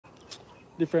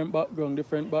different background.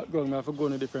 I have to go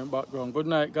in a different background. Good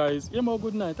night, guys. Yeah, more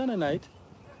good night and a night.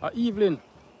 Evening.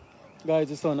 Guys,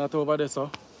 the sun not over there, so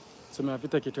I have to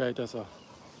take it right there, so.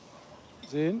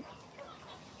 See?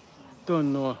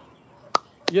 Don't know.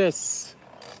 Yes.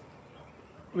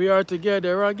 We are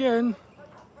together again.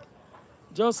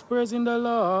 Just praising the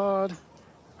Lord.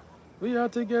 We are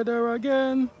together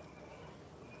again.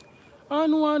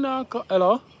 And one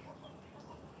hello?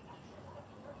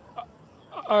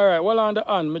 Alright, well on the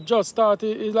hand. I just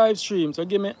started a live stream, so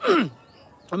give me I'm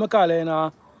gonna call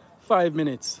in 5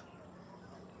 minutes.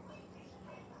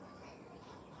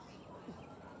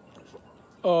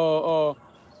 Oh,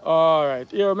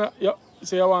 alright. Here, yeah,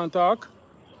 say I want to talk.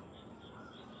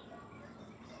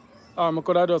 I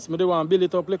could have just, I do want to build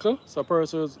it up a little. So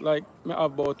persons like, I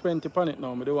have about 20 on it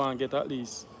now. I do want to get at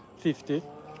least 50.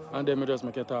 And then I just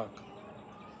make a talk.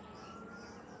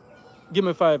 Give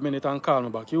me 5 minutes and call me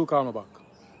back. You call me back.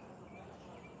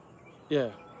 Yeah.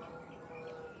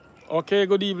 Okay,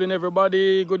 good evening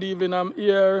everybody. Good evening, I'm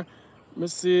here. I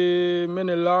see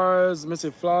Many Lars, I see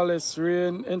Flawless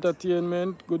Rain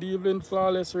Entertainment. Good evening,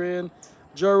 Flawless Rain.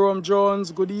 Jerome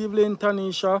Jones, good evening,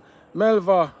 Tanisha.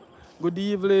 Melva, good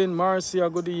evening. Marcia,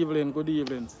 good evening, good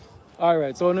evening.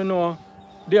 Alright, so you know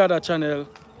the other channel.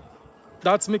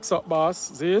 That's Mix Up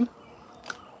Boss, see?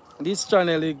 This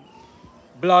channel is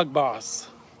Blog Boss.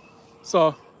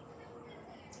 So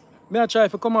I try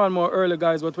to come on more early,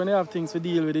 guys, but when you have things to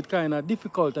deal with, it kind of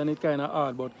difficult and it kind of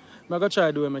hard, but I'm going to try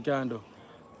to do what I can do.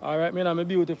 Alright, me in my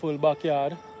beautiful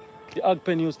backyard. The ag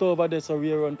pen used to over there, so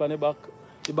we run on the back.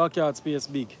 The backyard space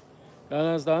big. You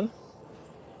understand?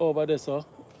 Over there, so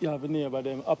you have a neighbor,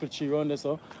 them apple tree around there,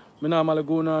 so I normally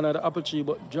go on at the apple tree,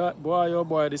 but boy, oh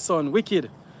boy, the sun wicked.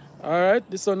 Alright,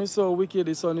 the sun is so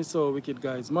wicked,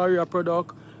 guys. Maria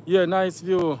product, yeah, nice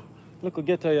view. Look at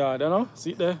get a yard, you know?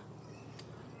 See it there?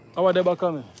 How are they back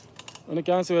coming? When you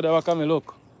can't see where they are coming,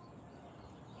 look.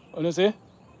 What you see?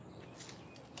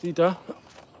 See it?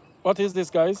 What is this,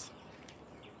 guys?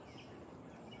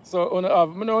 So, I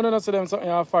don't see them something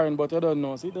are foreign, but I don't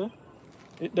know. See it there?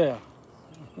 It there.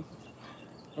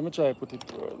 Let me try to put it.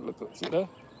 Look, see it there?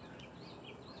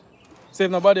 See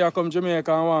if nobody come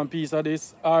Jamaica and want a piece of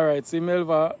this. Alright, see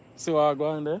Melva, see what I go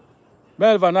on there?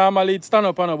 Melva, normally it stand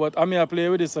up on her, but I may play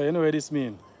with this, so you know what this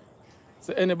means.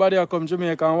 So anybody come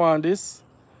Jamaica and want this?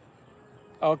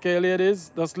 Okay,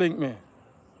 ladies, just link me.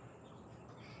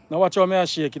 Now watch how I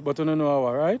shake it, but you don't know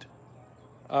how, right?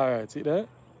 Alright, see there?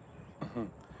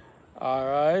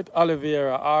 Alright,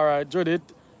 Oliveira, alright, Judith.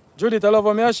 Judith, I love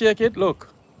how I shake it, look.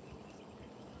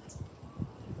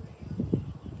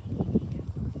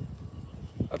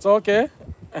 That's okay?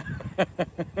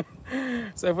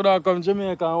 So if you don't come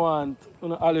Jamaica and want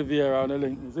Oliveira on the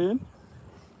link, you see?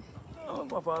 Oh,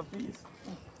 Papa, a piece.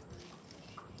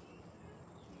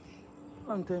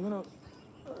 Long time, you know.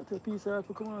 Take a piece of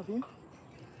to come off here.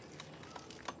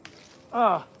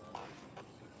 Ah.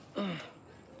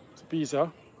 It's a piece, huh?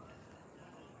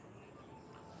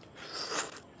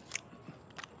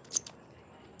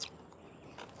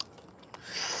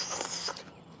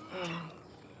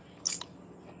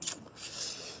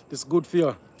 It's good for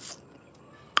you.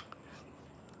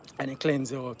 And it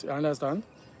cleans you out. You understand?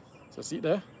 So see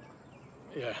there?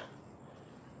 Yeah.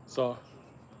 So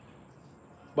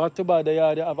back to bad, they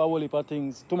have a whole heap of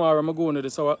things. Tomorrow I'm going to the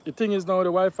sour. The thing is now the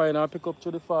Wi-Fi now pick up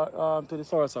to the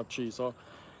soursop tree. So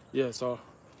yeah, so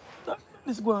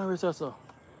let's go and rest so.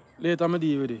 Later I'm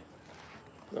deal with it.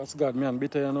 That's God, man,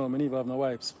 bitter you know, I need to have my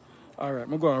wipes. Alright,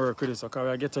 I'm going to work with this, okay,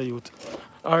 I get a youth.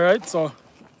 Alright, so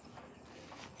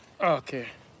okay.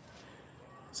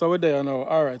 So we're there now.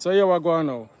 Alright, so here we're going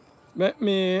now.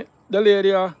 The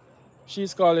lady,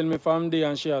 she's calling me from there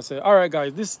and she has said, alright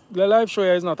guys, the live show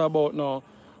here is not about no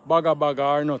bagger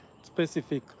or not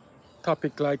specific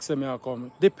topic like say me I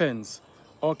come. Depends.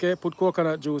 Okay, put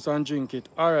coconut juice and drink it.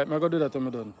 Alright, I'm going to do that when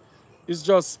I'm done. It's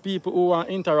just people who want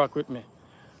to interact with me.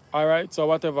 Alright, so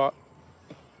whatever.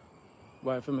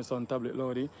 Why for my son tablet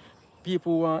loading.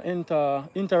 People who want to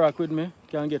interact with me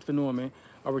can get to know me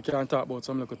or we can talk about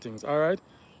some little things. Alright.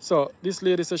 So this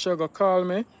lady says she'll go call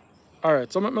me.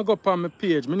 Alright, so I'm going to go up on my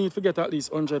page. I need to get at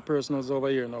least 100 personals over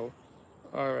here now.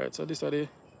 Alright, so this is the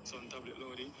son tablet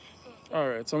loading.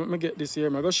 Alright, so I'm going to get this here.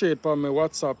 I'm going to share it on my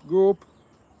WhatsApp group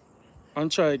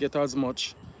and try to get as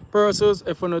much. Persons,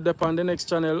 if you're not up on the next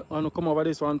channel and come over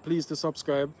this one, please to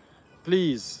subscribe.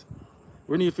 Please.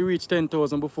 We need to reach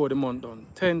 10,000 before the month done.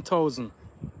 10,000.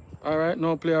 Alright,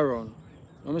 no play around.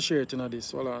 Let me share it in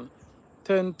this. Hold on.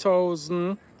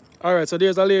 10,000. Alright, so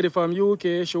there's a lady from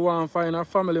UK. She want to find her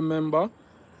family member.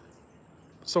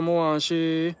 Someone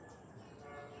she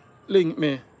link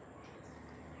me.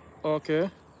 Okay.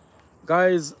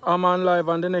 Guys, I'm on live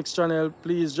on the next channel.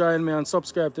 Please join me and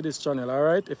subscribe to this channel,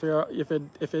 alright? If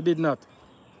you did not.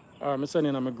 I'm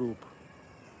sending on my group.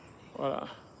 Voila.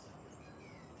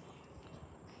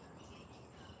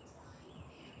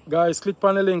 Guys, click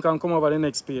on the link and come over the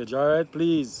next page, alright?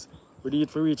 Please. We need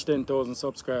to reach 10,000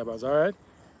 subscribers, alright?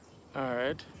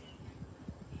 Alright.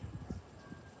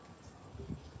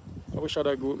 I wish I had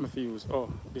a group my views.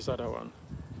 Oh, this other one.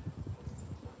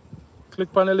 Click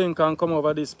on the link and come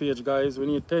over this page, guys. We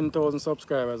need 10,000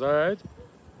 subscribers, alright?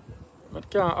 I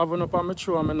can't have one up on my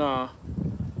show, me now.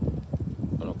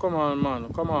 No, come on,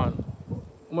 man. Come on.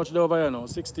 How much they over here now?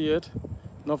 68?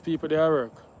 Enough people there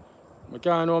work. I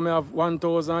can't know me have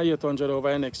 1,800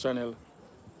 over the next channel.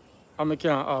 And I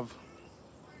can't have.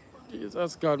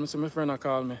 Jesus God, I see my friend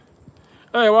call me.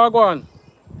 Hey, what go on?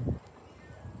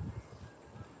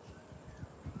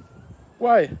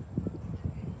 Why?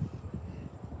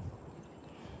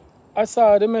 I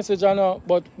saw the message, I know,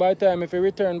 but by the time if you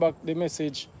return back the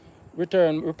message,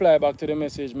 reply back to the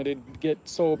message, me did get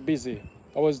so busy.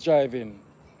 I was driving.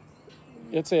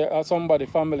 You'd say somebody,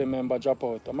 family member drop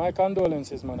out. My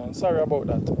condolences, man, I'm sorry about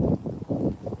that.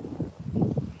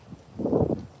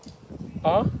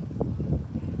 Huh?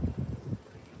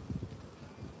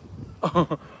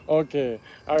 Okay.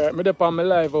 Alright, me dep on my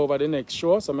live over the next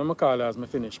show, so I'm call you as I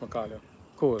finish, I call you.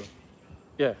 Cool.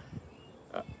 Yeah.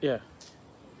 Yeah.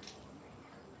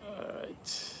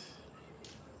 Alright.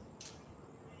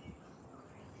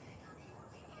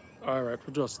 Alright,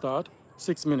 we just start.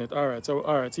 6 minutes. Alright,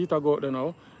 so see it go out there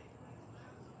now.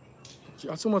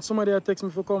 So much somebody text me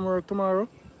for come work tomorrow.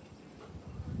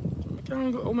 I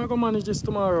can't go, how am I gonna manage this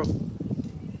tomorrow?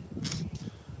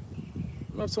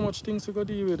 I have so much things to go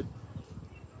deal with.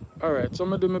 Alright, so I'm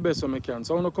gonna do my best when I can.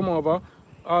 So I'm gonna come over.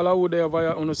 All I would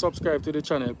ever want to subscribe to the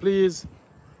channel, please.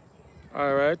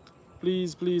 Alright.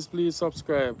 Please, please, please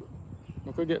subscribe.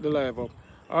 I could get the live up.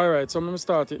 Alright, so I'm gonna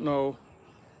start it now.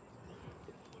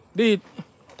 Did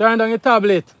turn down your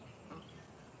tablet.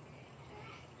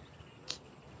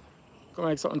 Come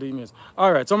make something to emails.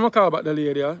 Alright, so I'm gonna call back the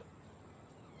lady.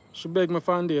 She begged me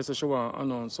for day, so she want to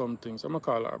announce something. So I'm gonna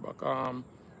call her back.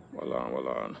 Hold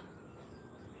on.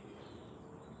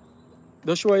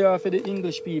 The show you for the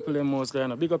English people them mostly, you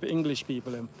know. Big up the English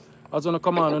people them. I was gonna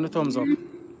come on the thumbs up.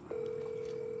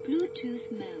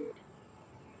 Bluetooth mode.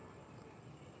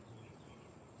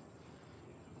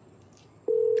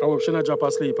 I hope she not drop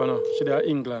asleep, you know. She there in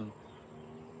England.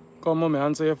 Come mommy,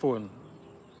 answer your phone.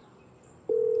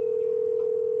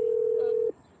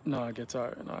 No, I get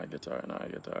her.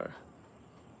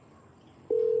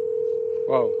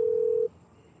 Wow.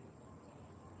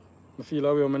 I feel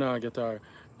away when I get her.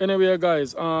 Anyway,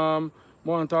 guys, I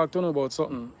want to talk to you about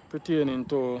something pertaining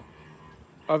to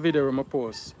a video I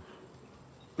post.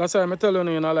 That's why I'm telling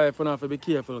you in our life, you have to be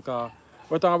careful, because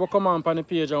by the time we come on the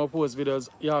page and we post videos,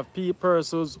 you have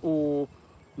persons who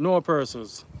know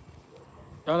persons.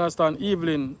 You understand?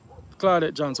 Evelyn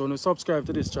Claudette Johnson, who subscribe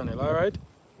to this channel, alright?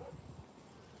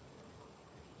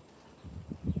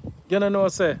 You know,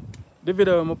 say, the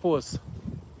video I post,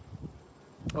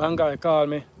 one guy called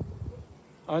me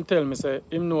and tell me, say,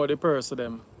 him know the person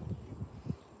them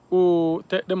who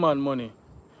take the man money.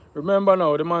 Remember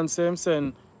now, the man say him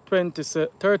send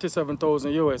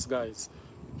 37,000 US, guys.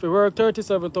 If you work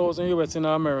 37,000 US in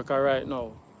America right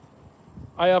now,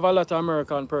 I have a lot of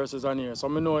American persons on here, so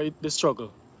I know the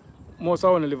struggle. Most I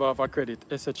want to live off a credit,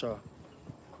 etc.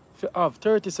 If you have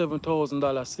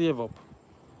 $37,000 save up,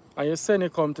 and you send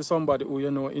it come to somebody who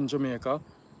you know in Jamaica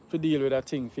to deal with that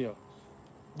thing for you,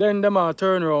 then them will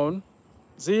turn around,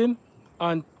 see,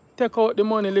 and take out the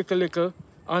money little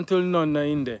until none are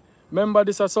in there. Remember,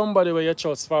 this is somebody where you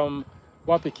trust from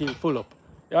Wapiki full up.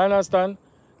 You understand?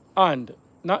 And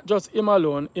not just him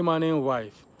alone, him and his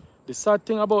wife. The sad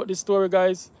thing about this story,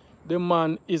 guys, the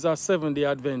man is a 7-day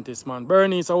Adventist, man.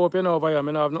 Bernice, I hope you know over here, I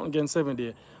have nothing against 7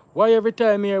 day. Why every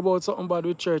time I hear about something bad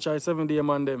with church, I 7-day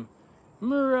man them?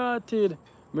 Me rotted.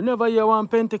 Me never hear one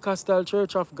Pentecostal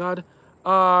Church of God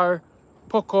or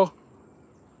Poco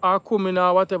or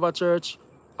Kumina, whatever church,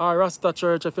 or Rasta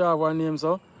Church, if you have one name,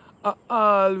 so.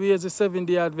 Always the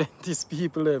 7-day Adventist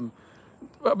people, them.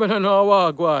 But I don't know how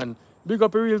I go on. Big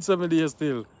up a real 7 days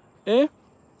still. Eh?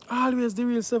 Always the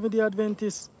real 7-day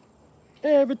Adventist.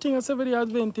 Everything a 7-day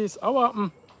Adventist. How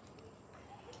happen?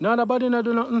 Nobody not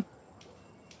do nothing.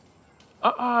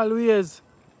 Always.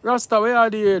 Rasta, where are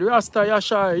the head? Rasta,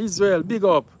 Yashai, Israel, big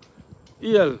up.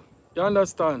 El, you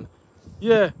understand?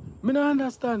 Yeah, me don't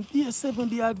understand. Be a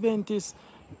 7-day Adventist.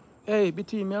 Hey,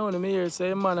 between me and me here,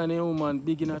 say a man and a woman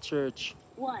big in a church.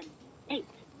 1, 8.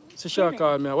 So she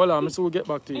call me. Well, I'm so we'll get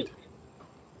back to it.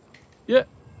 Yeah.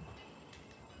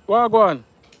 Wagwan.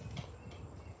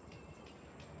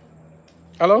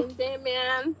 Hello? In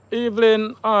Damien.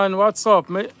 Evelyn, and what's up?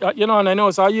 You know, and I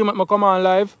know, so you make me come on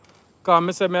live. Because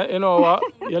I say, you know what,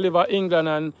 you live in England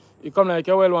and you come like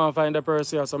you well want to find a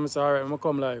person here. So I say, all right, I'm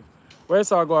come live.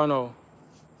 Where's I going now?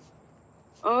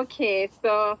 Okay,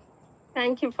 so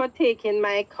thank you for taking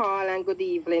my call and good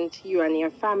evening to you and your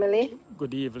family.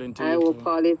 Good evening to I you hope too.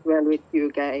 all is well with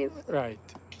you guys. Right.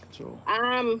 True.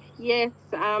 Yes,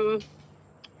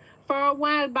 for a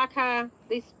while back,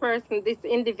 this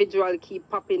individual keep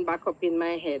popping back up in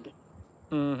my head.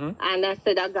 Mm-hmm. And I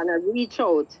said, I'm gonna reach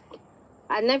out.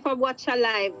 I never watched a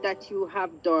live that you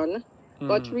have done,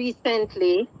 but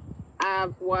recently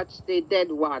I've watched the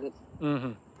Dead Ones.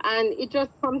 Mm-hmm. And it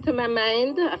just come to my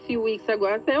mind a few weeks ago.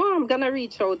 I said, oh, I'm gonna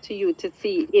reach out to you to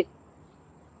see if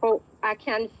I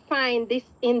can find this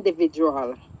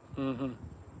individual. Mm-hmm.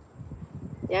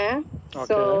 Yeah. Okay.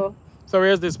 So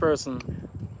where's this person?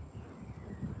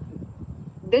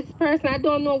 This person, I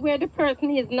don't know where the person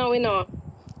is now, you know.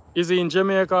 Is he in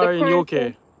Jamaica or in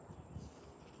UK?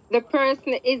 The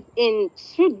person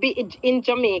should be in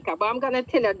Jamaica, but I'm gonna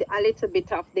tell you a little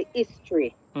bit of the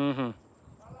history. Mm-hmm.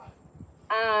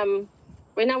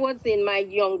 When I was in my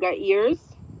younger years,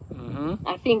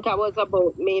 I think I was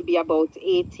maybe about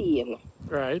 18.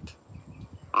 Right.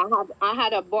 I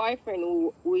had a boyfriend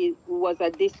who was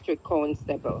a district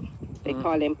constable. They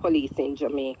call him police in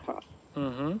Jamaica.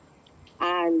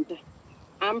 And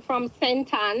I'm from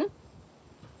St. Ann,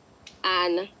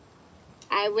 and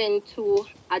I went to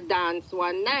a dance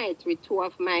one night with two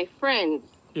of my friends.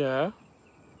 Yeah.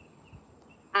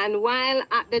 And while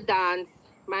at the dance,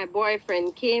 my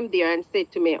boyfriend came there and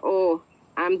said to me, oh,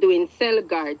 I'm doing cell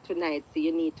guard tonight, so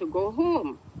you need to go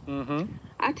home.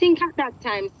 I think at that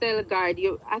time, cell guard,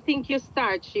 I think you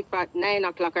start shift at 9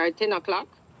 o'clock or 10 o'clock.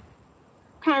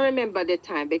 Can't remember the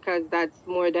time because that's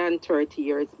more than 30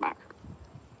 years back.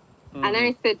 And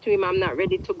I said to him, I'm not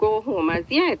ready to go home as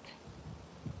yet.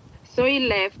 So he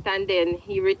left and then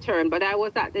he returned. But I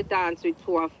was at the dance with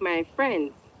two of my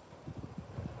friends,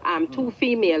 two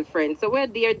female friends. So we're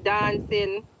there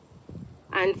dancing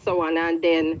and so on. And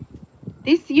then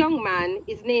this young man,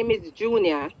 his name is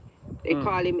Junior. They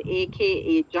call him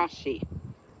AKA Joshi.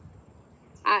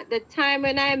 At the time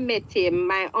when I met him,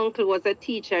 my uncle was a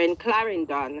teacher in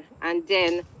Clarendon. And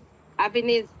then having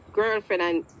his girlfriend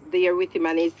and there with him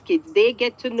and his kids, they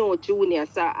get to know Junior.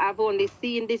 So I've only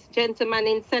seen this gentleman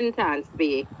in St. Anne's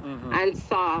Bay and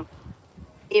saw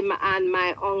him and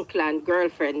my uncle and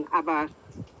girlfriend have a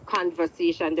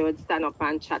conversation. They would stand up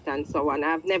and chat and so on.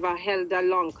 I've never held a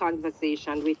long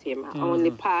conversation with him. I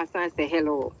only pass and say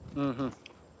hello.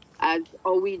 As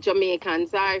we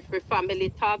Jamaicans are, if we family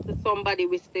talk to somebody,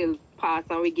 we still pass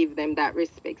and we give them that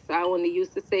respect. So I only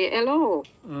used to say hello.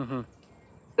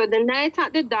 So the night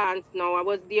at the dance now, I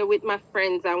was there with my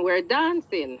friends and we're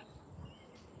dancing.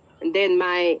 And then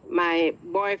my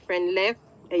boyfriend left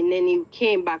and then he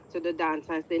came back to the dance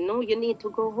and said, no, you need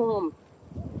to go home.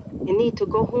 You need to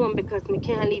go home because we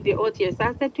can't leave you out here. So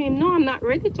I said to him, no, I'm not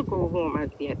ready to go home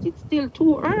as yet. It's still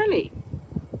too early.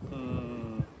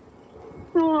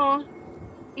 So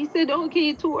he said,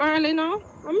 okay, too early now?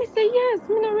 And I said, yes,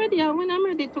 I'm not ready. And when I'm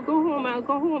ready to go home, I'll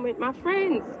go home with my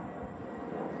friends.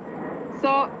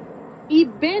 So he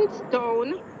bent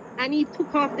down and he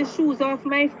took off the shoes off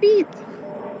my feet.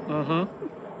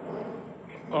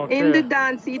 Okay. In the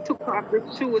dance, he took off the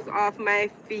shoes off my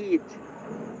feet.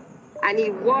 And he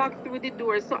walked through the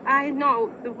door. So I know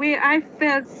the way I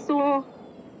felt so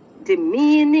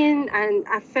demeaning and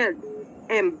I felt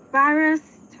embarrassed.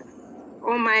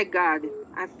 Oh my God,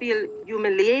 I feel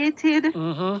humiliated.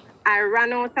 I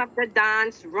ran out of the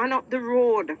dance, run up the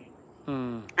road.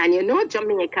 And you know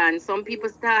Jamaican, some people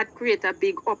start create a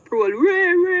big uproar.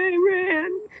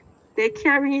 Rain. They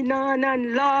carrying on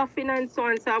and laughing and so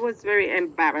on. So I was very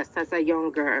embarrassed as a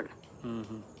young girl.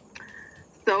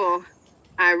 So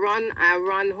I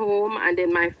run home and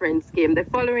then my friends came. The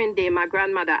following day, my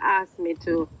grandmother asked me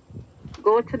to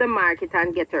go to the market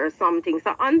and get her something.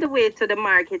 So on the way to the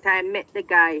market, I met the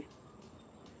guy,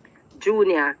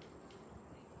 Junior.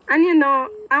 And you know,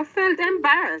 I felt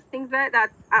embarrassed. Things like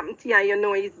that happened to you, you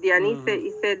know, he's there. And he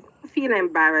said, I feel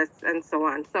embarrassed and so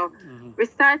on. So we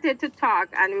started to talk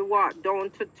and we walked down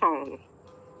to town.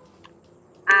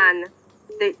 And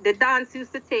the dance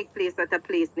used to take place at a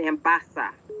place named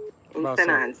Bassa in St.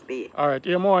 Anne's Bay. All right,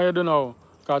 here more you do now.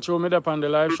 Because show me up on the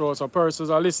live show, so persons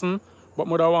are listening.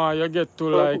 But I want you get to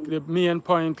like the main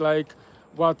point, like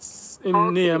what's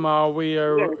in name or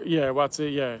where, what's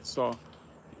it, so.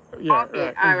 Yeah,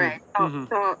 okay, right. All right.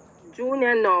 So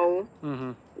Junior now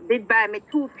did buy me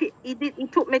he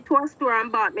took me to a store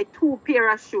and bought me 2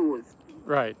 pair of shoes.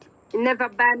 Right. He never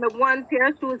buy me 1 pair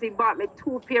of shoes, he bought me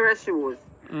 2 pair of shoes.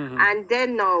 And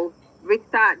then now we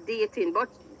start dating. But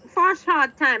for a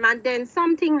short time, and then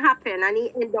something happened and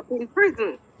he ended up in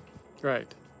prison. Right.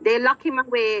 They locked him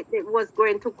away. It was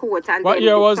going to court. And what then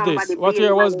year was this? What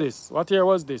year was this? What year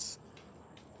was this?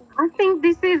 I think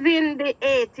this is in the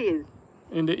 80s.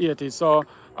 In the 80s. So,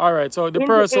 all right. So the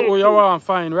person who you want to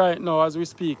find right now as we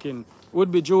speaking would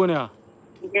be Junior.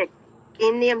 Yeah.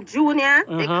 In name Junior,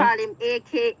 they call him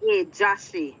AKA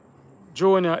Joshy.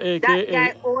 Junior, AKA. That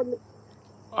guy owned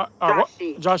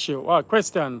Joshy. Joshy. What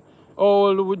question? How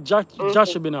old would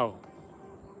Joshy be now?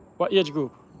 What age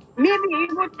group? Maybe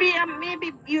it would be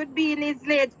maybe he would be in his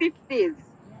late 50s.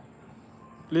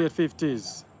 Late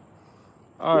 50s.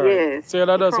 All right. Yes. So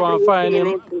you just want to find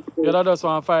him. You just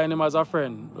want to find him as a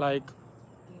friend, like,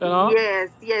 you know.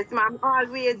 Yes, ma'am.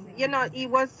 Always, you know, he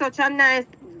was such a nice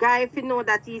guy. If you know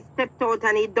that he stepped out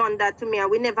and he done that to me, and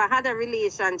we never had a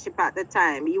relationship at the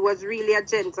time. He was really a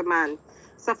gentleman.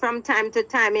 So from time to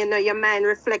time, you know, your mind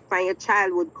reflect on your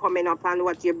childhood coming up and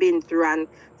what you've been through, and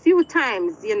few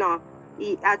times, you know.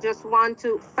 I just want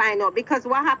to find out, because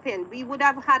what happened, we would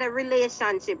have had a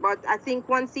relationship, but I think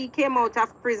once he came out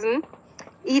of prison,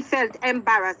 he felt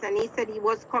embarrassed and he said he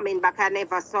was coming back. I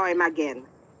never saw him again.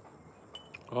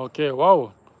 Okay,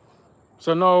 wow.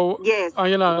 So now, yes.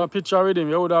 And you know, no picture with him,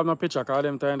 you would have no picture, because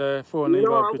them time the phone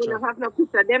no, have picture. We don't have no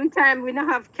picture. Them time we don't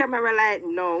have camera light,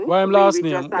 no. Why him last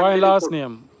name? Why last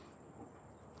name?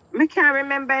 I can't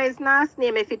remember his last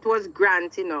name. If it was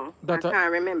Grant, you know. I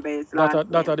can't remember his last name.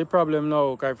 That's the problem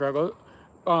now, if I go.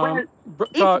 Well,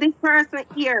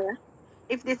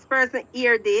 if this person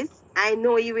hear this, I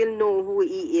know you will know who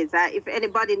he is. If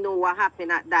anybody know what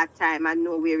happened at that time and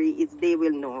know where he is, they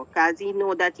will know. Because he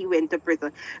know that he went to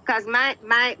prison. Because my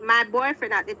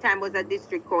boyfriend at the time was a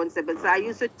district constable. So I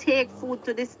used to take food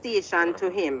to the station to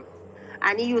him.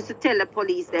 And he used to tell the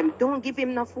police them, don't give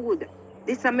him no food.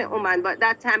 This is my woman, but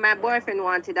that time my boyfriend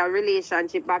wanted a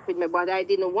relationship back with me, but I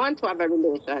didn't want to have a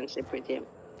relationship with him.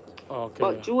 Okay.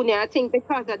 But Junior, I think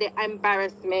because of the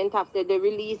embarrassment after they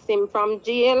released him from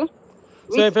jail.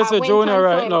 So if it's a Junior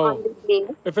right now,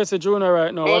 if it's a Junior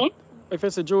right now, if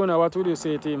it's a Junior, what would you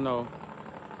say to him now?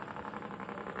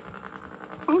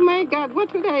 Oh my God,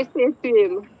 what would I say to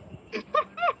him?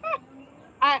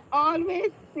 I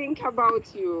always think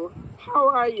about you. How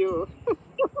are you?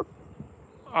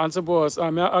 And suppose I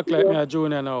act like me a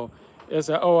Junior now. You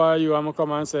say, how are you? I'm going to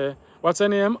come and say, what's your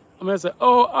name? I'm going to say,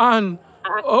 oh, Ann.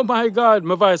 Oh my God.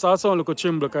 My voice also sound like a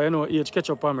chimble because you know age catch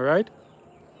up on me, right?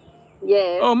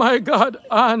 Yes. Oh my God,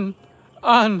 Ann.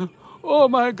 Oh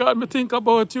my God, me think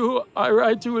about you. I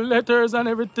write you letters and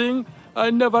everything.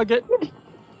 I never get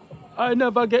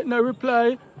no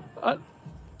reply.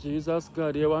 Jesus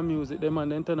God, you want music? Them man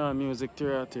don't turn on music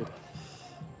to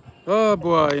oh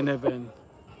boy, in heaven.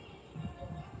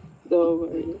 Don't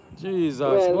worry. Jesus,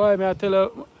 well, boy, may I tell her?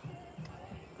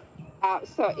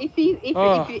 So if he's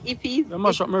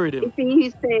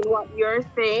saying what you're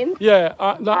saying, yeah,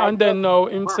 and then now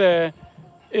him say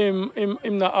him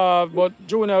not but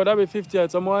Junior would have be 50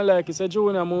 years. Someone like he said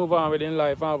Junior move on with in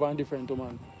life and have a different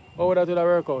woman. How would that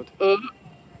work out?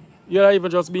 You're not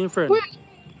even just being friends. Well,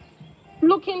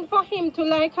 looking for him to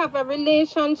like have a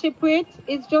relationship with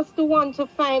is just the one to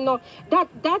find out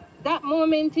that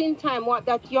moment in time what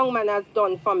that young man has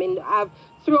done for me.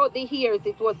 Throughout the years,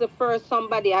 it was the first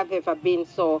somebody I've ever been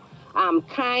so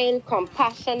kind,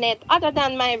 compassionate, other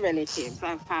than my relatives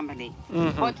and family.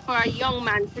 But for a young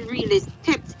man to really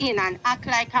step in and act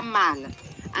like a man,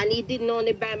 and he didn't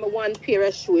only buy me 1 pair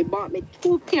of shoes, he bought me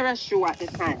 2 pair of shoes at the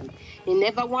time. He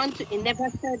never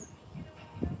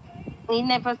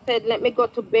said, let me go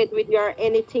to bed with you or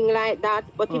anything like that.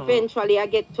 But eventually I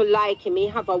get to like him. He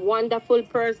have a wonderful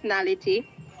personality.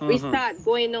 We start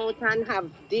going out and have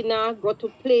dinner, go to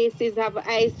places, have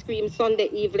ice cream Sunday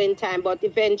evening time. But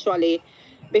eventually,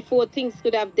 before things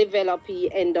could have developed,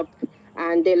 he end up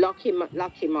and they lock him up.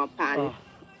 And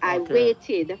I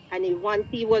waited. And once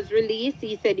he was released,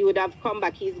 he said he would have come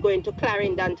back. He's going to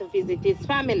Clarendon to visit his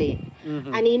family.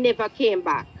 And he never came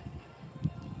back.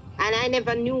 And I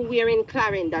never knew we're in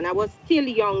Clarendon. I was still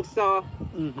young, so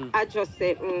I just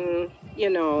said,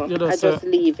 you know, I just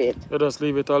leave it. You just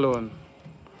leave it alone.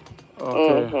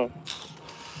 Okay.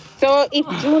 So if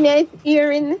Junior is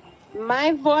hearing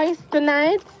my voice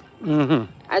tonight,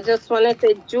 I just want to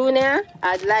say, Junior,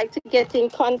 I'd like to get in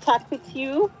contact with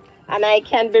you, and I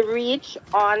can be reached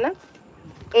on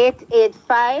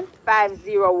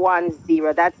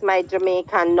 885-5010. That's my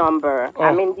Jamaican number.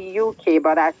 I'm in the UK,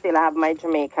 but I still have my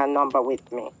Jamaican number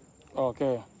with me.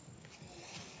 Okay.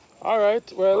 All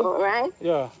right, well. All right?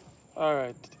 Yeah. All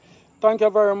right. Thank you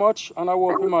very much, and I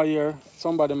hope in my ear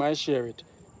somebody might share it.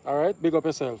 All right? Big up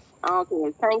yourself.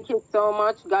 Okay, thank you so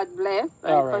much. God bless,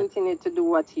 and All right. continue to do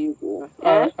what you do.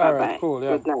 All right, Bye-bye. cool,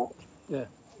 yeah. Good night. Yeah.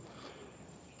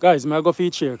 Guys, may I go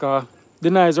feature, because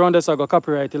the noise around this I got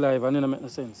copyright live and it don't make no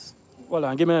sense. Hold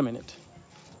on, give me a minute.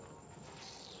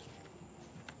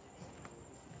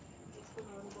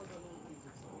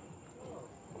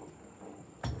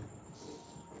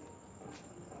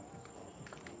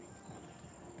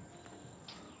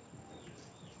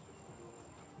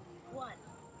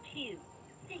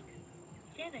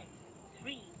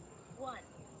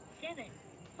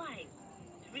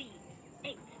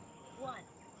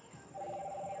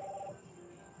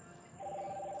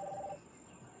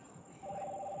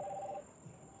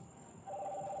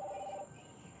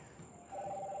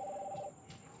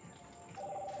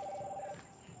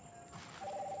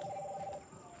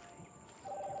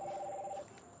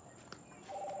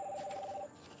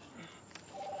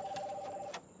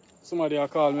 Somebody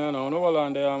call me now. No hold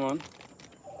on there, man.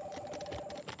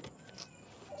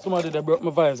 Somebody that broke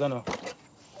my vibes, I know.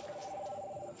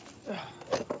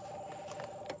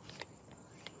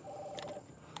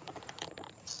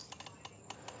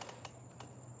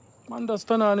 Man, just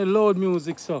turn on the loud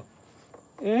music, so.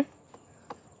 Eh?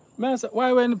 Man,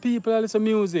 why when the people listen to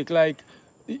music, like,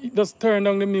 just turn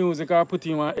down the music or put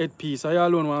in one headpiece, or you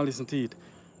alone want to listen to it.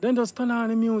 Then just turn on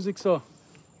the music, so.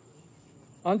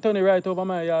 And turn it right over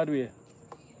my yard way.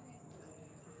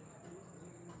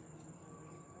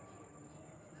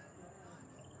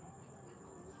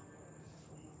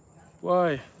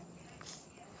 Why?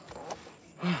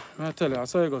 I tell you, I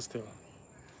saw you go still.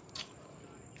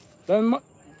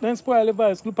 Then spoil the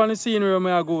vibes. Look on the scenery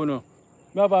where I go now.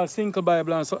 I have a single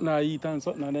Bible and something I eat and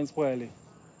something and then spoil it.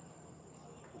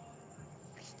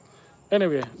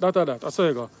 Anyway, that. I saw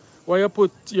you go. Why you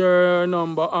put your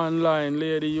number online,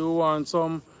 lady? You want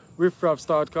some riffraff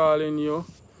start calling you?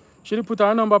 She did put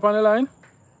her number up on the line?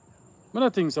 I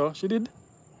don't think so. She did.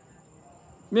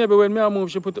 Maybe when I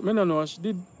move, she put it. I don't know. She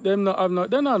did. Them not have no.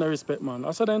 They not no respect, man.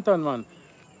 I said them turn, man.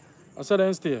 I said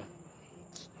them stay.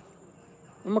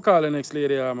 I'm gonna call the next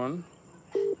lady here, man.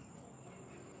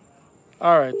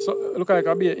 Alright, so look like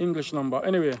I'll be an English number.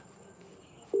 Anyway.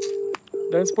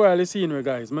 Then spoil the scenery,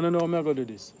 guys. I don't know how I'm gonna do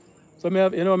this. So you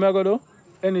know what I'm gonna do?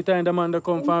 Anytime the man that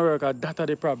come from work, that's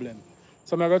the problem.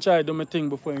 So I'm gonna try to do my thing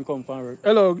before he come from work.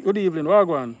 Hello, good evening,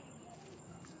 Wagwan.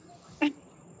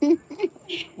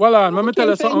 Well on, let me tell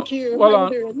you something.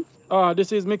 Well on.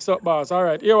 This is Mix Up Boss.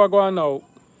 Alright, here we go now.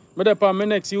 I'm there on my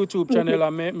next YouTube channel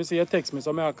and me see you text me,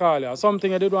 so I call you.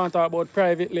 Something you did want to talk about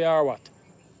privately or what?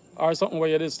 Or something where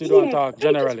you just did want to talk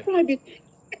generally? Private.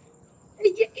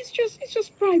 Yeah, it's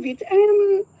just private.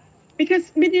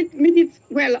 Because me did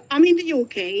well, I'm in the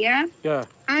UK, yeah? Yeah.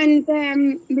 And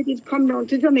me did come down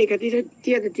to Jamaica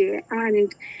the other day,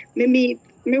 and me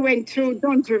went through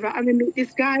Duns River and we meet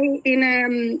this guy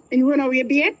in Runaway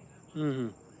Bay. Mm-hmm.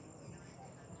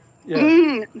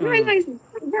 Yeah.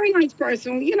 Very nice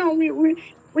person. You know,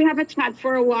 we have a chat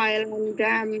for a while,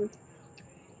 and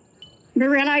me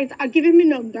realized I give him my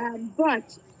number,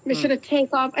 but me should have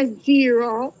take off a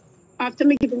 0 after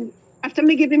me give him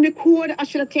the code. I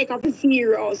should have take off a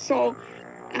 0. So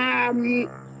I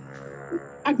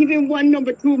give him one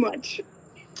number too much.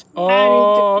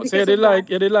 Oh, so you did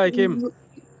like him?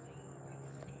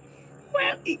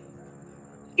 Well, he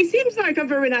seems like a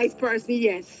very nice person,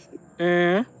 yes.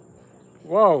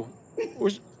 Wow.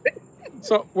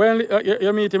 So when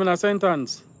you meet him in a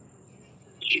sentence?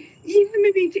 Yeah,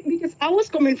 maybe because I was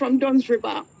coming from Duns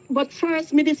River, but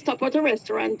first me did stop at a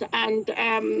restaurant,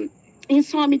 and he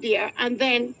saw me there, and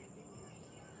then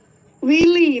we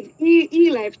leave. He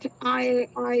left. I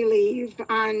leave,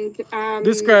 and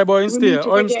describe how him stay.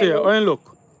 How him stay. How him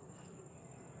look.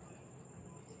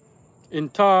 In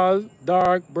tall,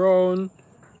 dark, brown.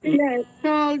 Yeah,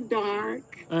 tall, dark.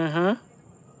 And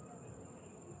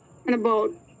about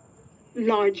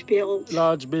large build.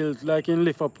 Large build, like in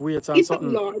lift up weights and it's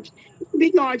something. Large,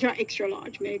 big, large, or extra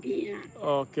large, maybe. Yeah.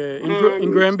 Okay.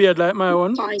 In green beard like my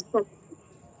own.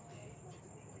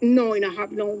 No, I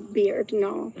have no beard.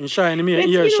 No. In shiny me,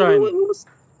 ear shine.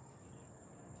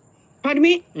 Pardon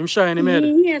me. Him shiny made.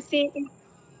 Yes,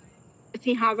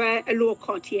 he have a low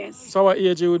cut. Yes. So what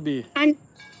age he would be? And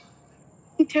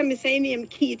tell me, say name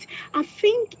Keith. I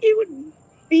think he would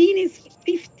be in his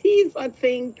 50s. I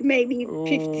think maybe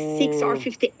 56 or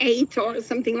 58 or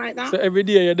something like that. So every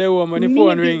day you're there home when the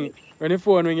phone ring. When the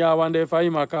phone ring, you wonder if I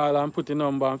him a call and put the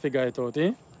number and figure it out,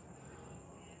 eh?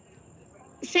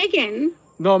 Say again.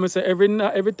 No, I say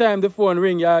every time the phone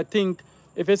ring, you think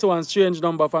if it's one strange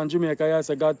number from Jamaica, I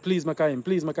say, God, please make him,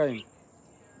 please make him.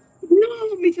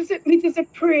 No, me just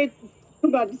pray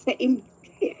to God to say him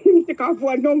take off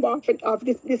one number of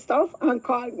this stuff and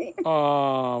call me.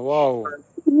 Ah, wow.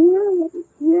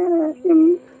 Yeah.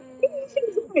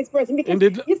 He's a nice person because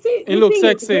indeed, you see, it looks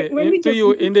sexy. to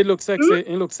you, indeed looks sexy.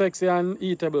 It looks sexy and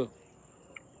eatable.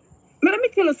 But let me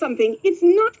tell you something. It's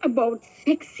not about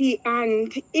sexy,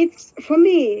 and it's for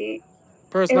me.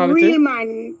 Personality.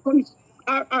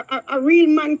 A real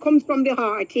man comes from the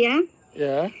heart. Yeah.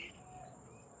 Yeah.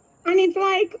 And it's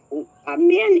like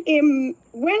me and him.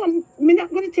 Well, I'm not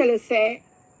going to tell you say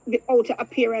the outer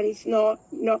appearance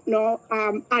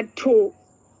add to.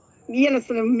 You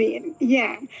understand what I mean?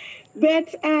 Yeah.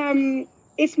 But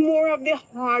it's more of the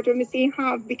heart when we see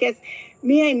have because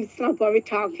me and him not going to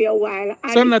talk for a while.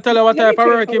 So I'm not tell you what type of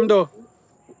work him do.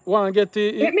 Want to get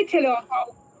to let me tell you how.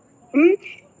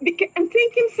 Because I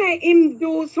think him say him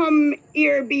do some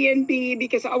Airbnb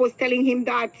because I was telling him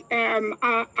that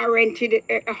I rented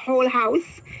a whole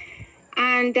house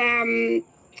and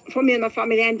for me and my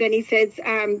family, and then he says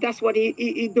that's what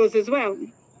he does as well.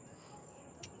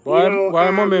 Why,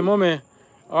 mommy?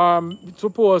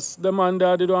 Suppose the man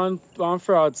that did one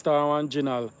fraudster, one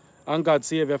general, and God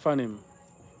save you from him.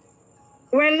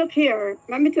 Well, look here.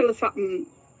 Let me tell you something.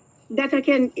 That I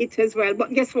can eat as well.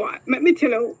 But guess what? Let me tell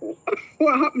you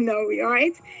what happened now, all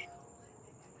right?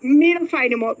 Me to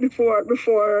find him out before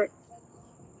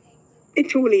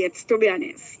it's too late, to be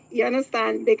honest. You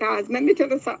understand? Because let me tell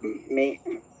you something. Me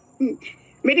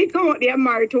did come out there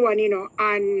married to one,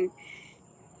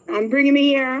 and bring him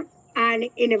here, and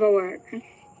it never worked.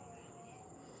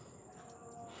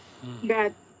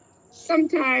 But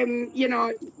sometimes,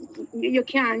 you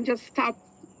can't just stop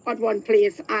at one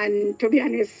place. And to be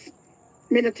honest,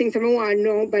 many things I want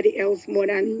nobody else more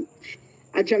than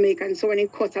a Jamaican. So when he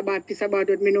cuts about piece about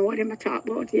it, me know what him talk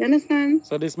about. You understand?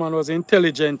 So this man was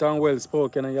intelligent and well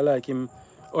spoken, and you like him,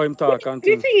 or him talk and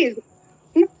things. The thing is,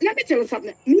 let me tell you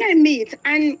something. Me and meet,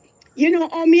 and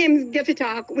how me and get to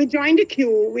talk. We joined the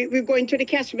queue. We're going to the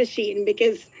cash machine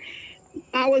because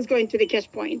I was going to the cash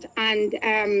point,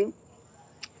 and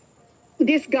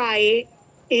this guy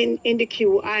in the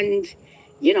queue, and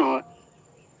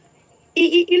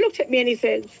he looked at me and he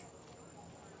says,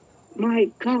 my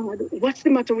God, what's the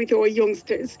matter with our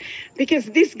youngsters? Because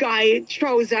this guy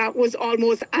trouser was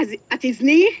almost at his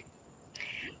knee,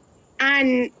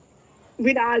 and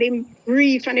with all him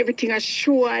brief and everything as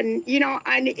show, and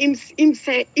and him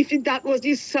say if that was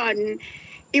his son,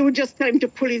 he would just tell him to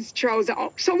pull his trouser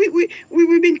up. So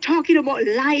we've been talking about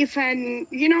life and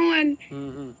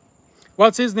and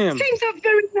What's his name? Seems up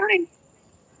very nice.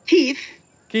 Keith.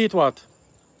 Keith what?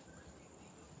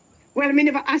 Well, I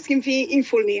never ask him for his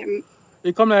full name.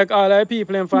 He come like all the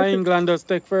people in from England just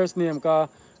take first name, because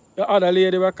the other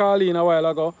lady we called in a while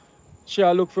ago, she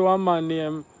look for one man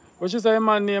name. But she say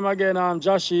man name again,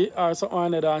 Joshi or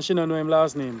something like that, and she don't know him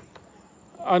last name.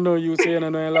 I know you say you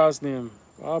don't know him last name.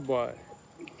 Oh boy.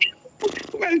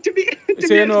 Well, to be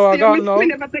I got now.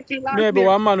 Maybe name.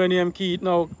 One man when name Keith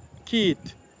now.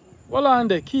 Keith. Well on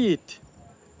there, Keith.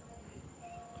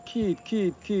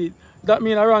 Keith. That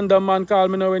mean a random man call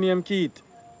me now when name Keith.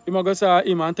 He might go say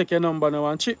him and take your number now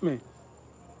and chip me.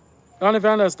 And if you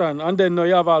understand, and then now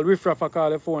you have all riffraff call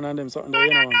the phone and them something.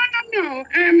 No.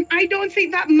 I don't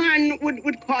think that man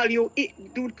would call you. It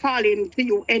would call in to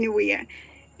you anywhere.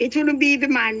 It wouldn't be the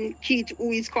man Keith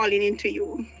who is calling into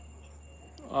you.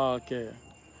 Okay.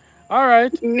 All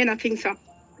right. I don't think so.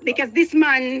 Because this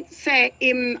man say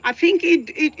him. I think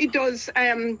it does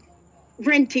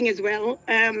renting as well.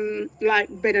 Like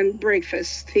bed and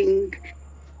breakfast thing.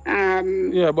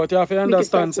 Yeah, but you have to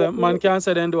understand, say, man can't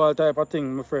say then do all type of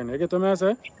thing, my friend. You get what I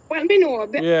say? Well, me know.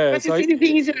 Yeah, but so the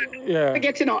thing is, yeah. I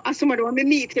get as somebody when me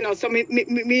meet, so me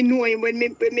know him when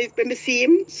me see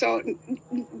him. So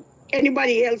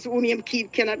anybody else who name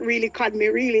Keith cannot really call me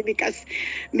really because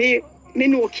me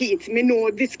know Keith. Me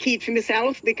know this Keith for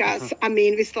myself because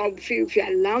we started for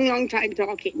a long time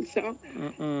talking. So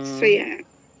so yeah.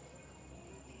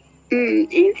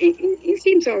 It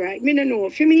seems all right. Me don't know.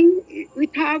 For me, we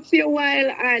talk for a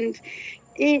while and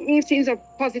he seems a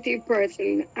positive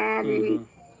person.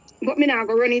 But me not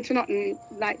go run into nothing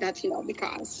like that,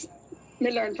 because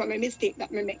me learn from a mistake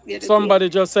that me make the other Somebody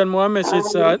day. Just send me a message.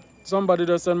 Somebody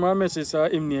just send me a message.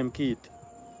 Him name Keith.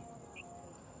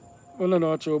 Well,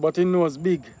 no, true, but he knows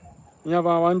big. You have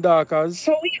one darkers.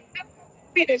 So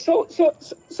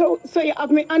you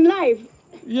have me on live.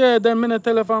 Yeah, then me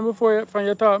tell you from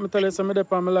your talk, me tell you some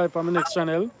of on my live on my next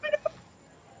channel.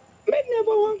 Me never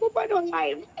want to go back on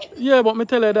live. Yeah, but me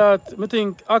tell you that me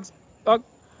think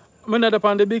I'm not up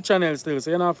on the big channel still, so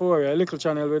you're not for worry. A little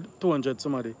channel with 200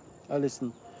 somebody. I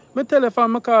listen. Me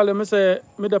telephone, me call him, I say,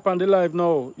 me up on the live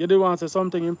now. You do want to say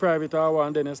something in private or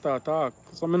and then you start talk.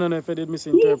 So I don't know if I did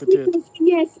misinterpret it.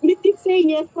 Yes, me did say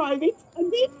yes, private. I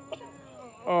did.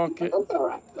 Okay. That's all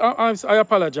right. I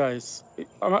apologize.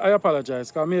 I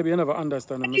apologize, because maybe you never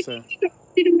understand what I say.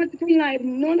 Didn't want to come live,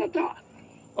 none at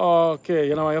all. Okay,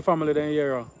 you know your family then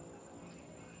here.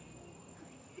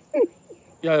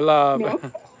 Yeah, laugh. No.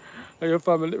 Your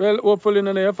family. Well, hopefully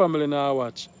none of your family now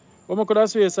watch. But I could have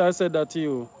swear, so I said that to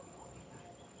you.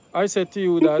 I said to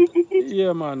you that,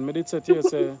 yeah, man, I did say to you,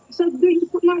 say. So do you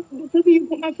put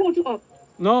my photo up?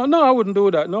 No, I wouldn't do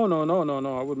that. No,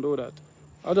 I wouldn't do that.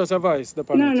 I'll just advise the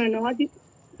panel. No, I did.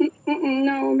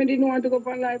 No, I didn't want to go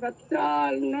for live at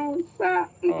all. No, sir.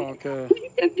 Okay.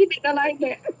 Just keep it like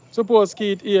that. Suppose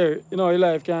Keith here, you know, your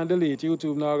life can't delete.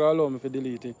 YouTube now gonna allow me to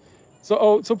delete it.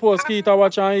 So suppose Keith I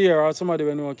watch on here or somebody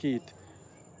will know Keith.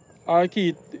 Or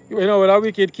Keith, you know, with a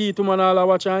wicked Keith, man all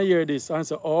watch and hear this and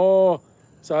say, oh,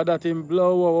 so that him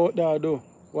blow out there though.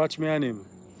 Watch me and him.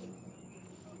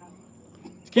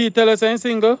 Keith, tell us I'm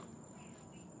single.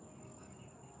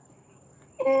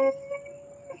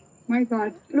 My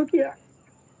God, look here.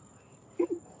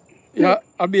 Yeah,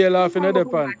 I'll be laughing at the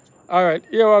pan. All right,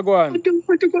 here we go on. I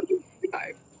want to go to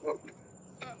live.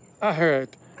 All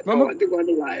right. I want to go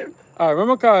to live. All right,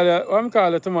 I'm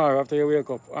call you tomorrow after you wake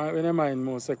up. When your mind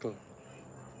more settle.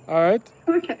 All right?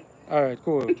 Okay. All right,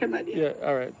 cool. Okay, my dear. Yeah,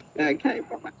 all right. Okay,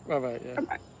 bye-bye. Bye-bye, yeah.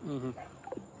 Bye-bye.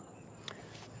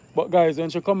 But guys, when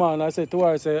she come on, I said to her,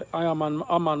 I say, I'm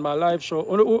on my live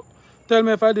show. Tell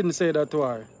me if I didn't say that to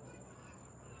her.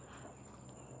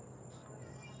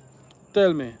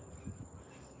 Tell me.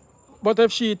 But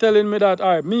if she telling me that,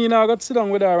 all right, me now got to sit down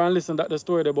with her and listen to the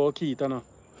story about Keith, you know,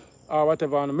 or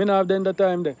whatever, and me not have done the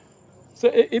time there. So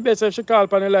it best if she call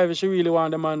upon the live if she really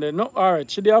want the man there. No, all right,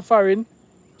 she there foreign,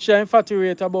 she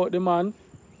infatuated about the man.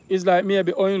 It's like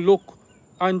maybe on look,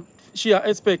 and she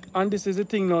expect, and this is the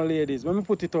thing now, ladies. Let me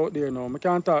put it out there now. I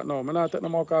can't talk now. I not take no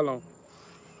more call now.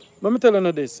 Let me tell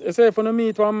you this. I say if you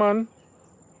meet one man,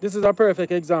 this is a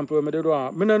perfect example where I do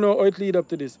want. I don't know how it lead up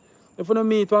to this. If you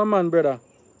meet one man, brother,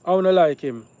 I don't like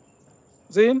him.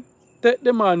 See? Take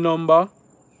the man number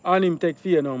and him take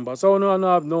your number. So I don't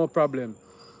have no problem.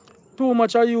 Too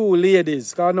much of you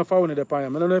ladies, because I don't know if the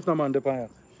pioneer. I don't know if no man the pioneer.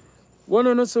 When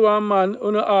you see one man,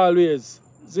 you always,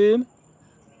 see?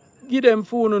 Give them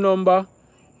phone number.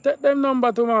 Take them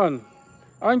number to man.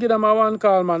 And give them a one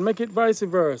call, man. Make it vice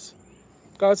versa.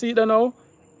 Because see that now?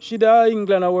 She there in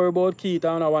England, I worry about Keith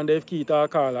and I wonder if Keith will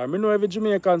call her. I know every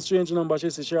Jamaican strange number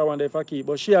she says she wonder if I Keith.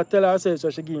 But she tell herself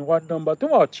so she give what number too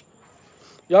much.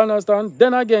 You understand?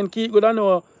 Then again, Keith would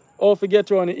know how to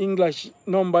get on the English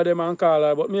number them and call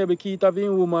her. But maybe Keith having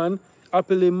a woman,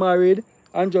 happily married,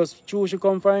 and just choose she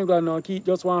come from England now. Keith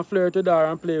just want to flirt with her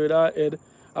and play with her head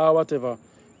or whatever.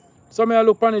 So I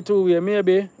look on it two way.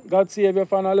 Maybe God save you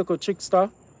from a little trickster.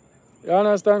 You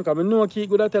understand? Because I know Keith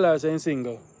would tell her she's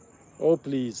single. Oh,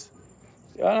 please.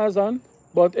 You understand?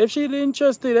 But if she's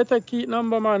interested, they take Keith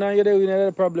number, man, and you're doing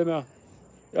a problem. Yeah.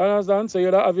 You understand? So you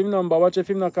don't have him number. Watch if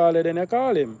him not call her, then you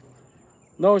call him.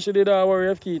 No, she did not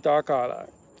worry if Keith or call her.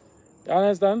 You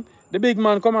understand? The big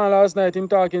man come on last night, him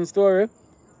talking story.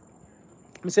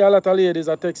 I see a lot of ladies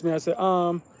that text me and say,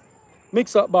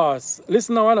 mix up boss.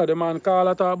 Listen now, the man call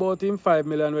and talk about him 5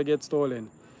 million will get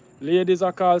stolen. Ladies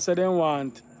are call say they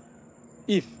want.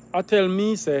 If I tell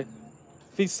me say,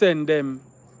 if send them,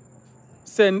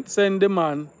 send the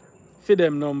man for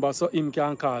them number so him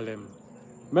can call them.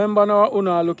 Remember now, you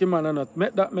know, looking man or not.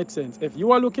 Make that make sense. If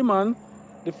you are looking man,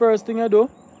 the first thing I do,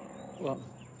 what?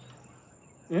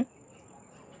 Eh?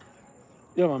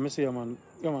 Yeah man, I see you man.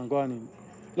 Yeah man, go on in.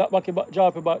 Lock back your back,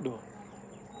 drop your back door.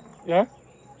 Yeah?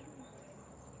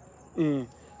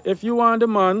 If you want the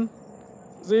man,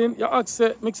 see, you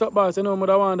accept mix up boss, you know,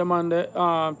 I want the man that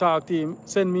talk to him,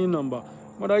 send me a number.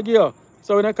 But I give you.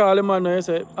 So when I call the man, you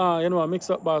say, you know, mix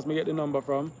up boss, me get the number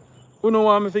from. Uno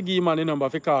want me to give man the number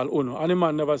if call Uno. And the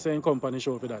man never say in company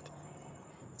show for that.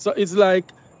 So it's like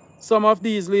some of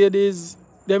these ladies,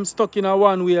 them stuck in a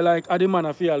one way, like the man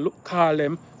I feel look call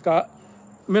them. Cause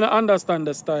I don't understand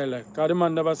the style, like, because the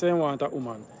man never say he want a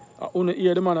woman. Uno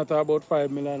hear the man at about 5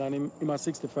 million and him at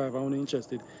 65 and Uno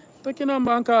interested. Take your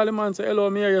number and call the man, say, hello,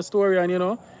 me hear your story, and you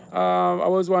know, I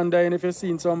was wondering if you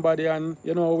seen somebody and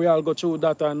you know, we all go through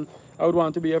that and I would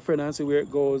want to be a friend and see where it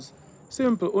goes.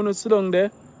 Simple. Uno sit down there,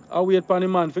 I wait for the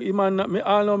man. For the man, me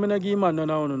all know me not give man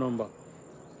no number.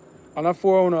 And I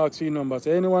 4 Uno ask for your number. So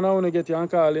anyone I want to get you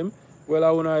and call him, well, I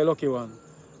want a lucky one.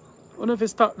 Uno if you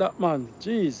stop that man,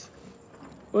 jeez.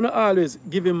 Uno always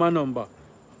give him my number.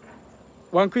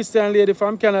 one Christian lady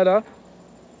from Canada,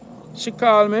 she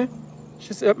called me.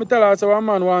 She said, me tell her, so one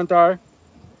man want her.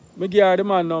 Me give her the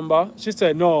man number. She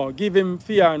said, no, give him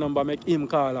her number, make him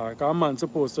call her. Because a man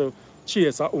supposed to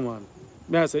chase a woman.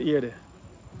 Me I say, here there.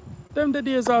 Them the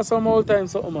days are some old time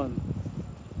something, man.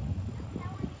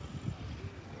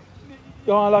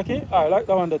 You want lucky? I like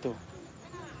that one there too.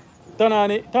 Turn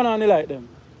on the light them.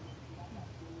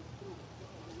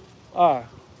 Ah.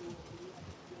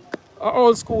 A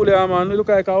old school here, man. It look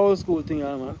like a old school thing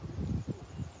here, man.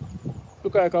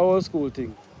 Look like a old school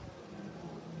thing.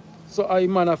 So I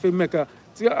man have to make a...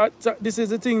 See, this is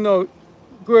the thing now.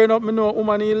 Growing up, I know a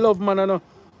woman he love man. I know.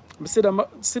 I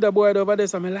see the boy over there,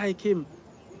 so I like him.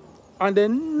 And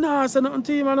then, nah, say nothing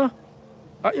to him, I know.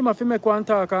 Him have to make one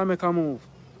talk and make a move.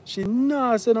 She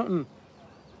nah say nothing.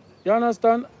 You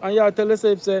understand? And you tell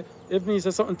yourself, say, if me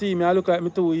say something to me, I look like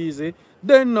me too easy.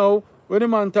 Then now, when the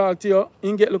man talk to you,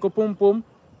 he get like a pum pum.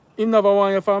 He never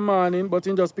want you for morning, but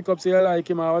he just pick up say you like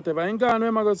him or whatever. He gone where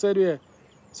am I going to say to you?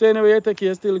 So anyway, you take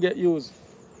care, still get used.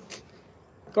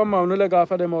 Come on, no leg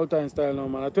off of them old time style now,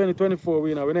 man. At 2024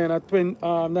 we now. We're in at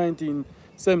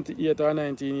 1978 or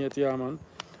 1980, yeah, man.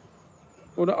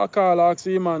 When I call ask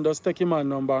the man, just take him man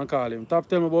number and call him. Tell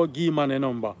me about give man a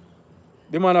number.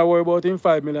 The man I worry about him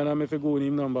 5 million and if you go in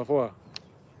him number for.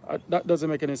 That doesn't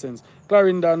make any sense.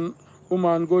 Clarendon,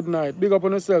 woman, good night. Big up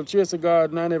on yourself, chase the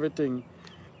garden and everything.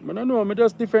 I don't know, I'm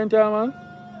just different here, man.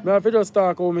 I have to just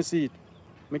talk how I see it.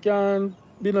 I can't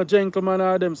be no gentleman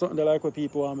or them something that like what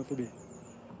people want me to be.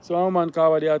 So a man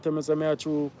call there tell me say I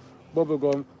chew bubble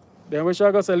gum. Then when she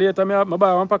go say later, I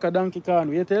buy one pack of donkey can.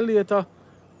 Wait till later.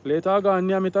 Later I go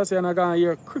near me to say and I go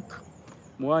hear quick.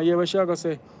 I want to hear what she go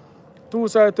say. Two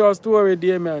sides to a story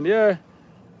there, man. Yeah.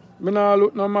 I not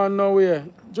look no man nowhere.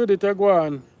 Judith go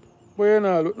on. But you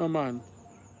not look no man.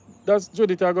 That's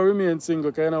Judith I go remain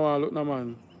single because you don't want to look no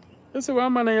man. You see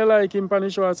one man and you like him on the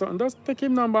show or something, just take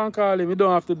him number and call him. You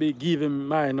don't have to be give him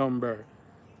my number.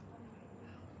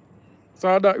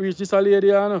 So that reach this a lady,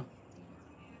 you know.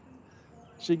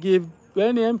 She give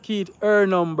when name Keith her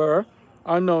number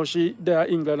and now she there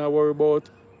in England I worry about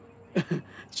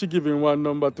she give him one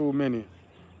number too many.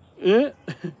 Yeah?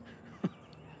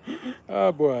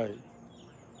 Ah boy.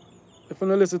 If you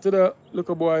don't listen to the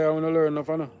little boy, I want to learn enough,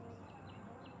 you know.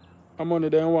 And money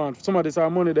they want. Somebody say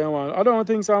money they want. I don't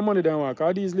think so money they want.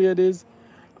 Because these ladies,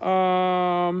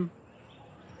 something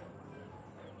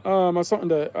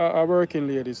that are working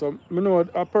ladies. So I know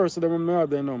a person them have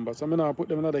their number. So I not put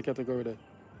them in another category there.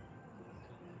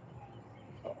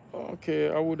 Okay,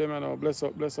 I would them now. Bless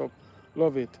up, bless up.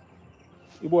 Love it.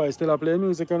 The boy still play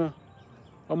music, you know.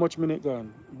 How much minute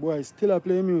gone? The boy still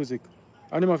play music.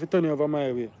 And him have to turn you over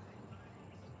my way.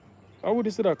 How would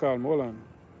you see that call me? Hold on.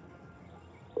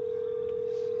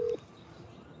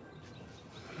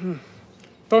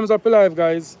 Thumbs up live,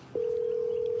 guys.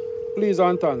 Please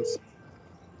and thanks.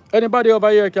 Anybody over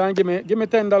here can give me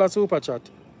 $10 super chat.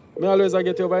 Me always I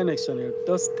get it over the next channel.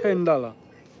 Just $10.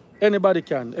 Anybody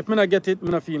can. If me not get it,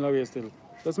 me not feel no way still.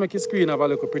 Just make your screen have a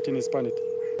little prettiness on it.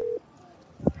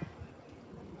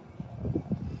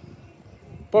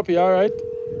 Poppy, alright?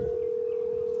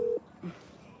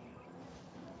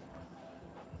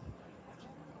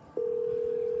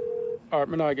 Alright,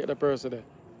 me now get the person there.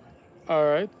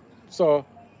 Alright, so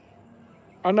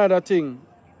another thing.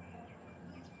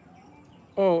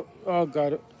 Oh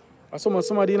God.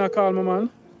 Somebody in a call me, man.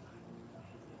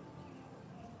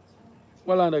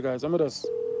 Well, on there, guys. I'm just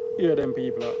hear them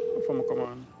people from come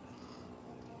on.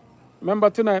 Remember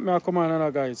tonight, I come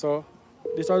on, guys. So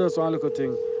this is just one little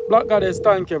thing. Black Goddess,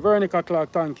 thank you. Veronica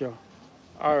Clark, thank you.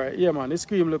 Alright, yeah, man. The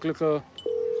screen look little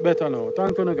better now.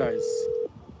 Thank you, guys.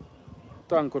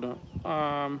 Thank you.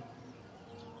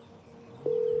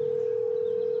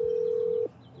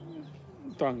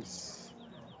 Thanks.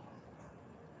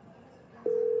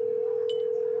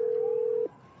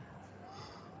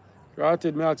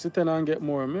 Rated, me ask you 10 and get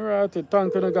more. Me rated,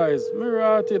 thank you guys. Me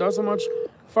rated, that's so much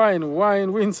fine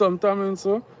wine win sometime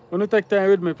so. When you take time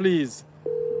with me, please.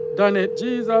 Done it.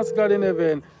 Jesus God in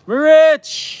heaven. Me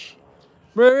rich!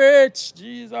 Me rich!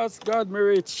 Jesus God, me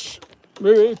rich.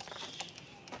 Me rich.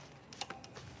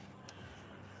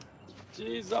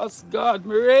 Jesus God,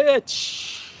 me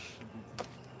rich.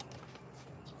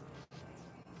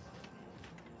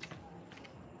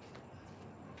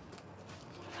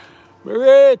 Me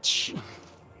rich.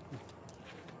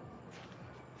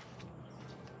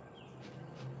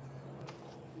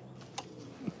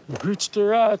 Rich to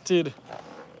rotted.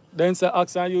 Then say,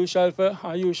 ask and you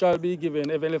shall be given.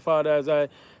 Heavenly Father, as I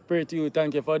pray to you,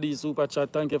 thank you for this super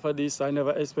chat, thank you for this. I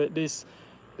never expect this.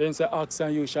 Then say, ask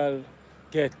and you shall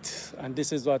get. And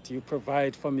this is what you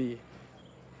provide for me.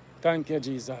 Thank you,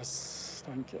 Jesus.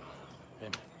 Thank you.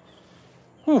 Amen.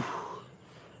 Whew.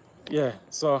 Yeah,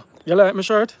 so, you like my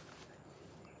shirt?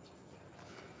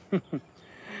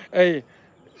 Hey,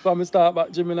 from the start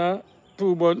back, Jimmy, now,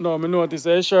 2 months now, I notice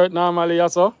a shirt normally, yeah,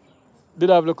 so. Did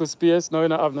have little space, now you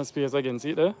don't have no space again,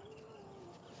 see it there?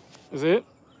 You see it?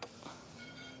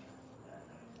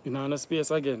 You don't have no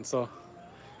space again, so.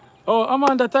 Oh,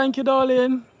 Amanda, thank you,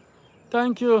 darling.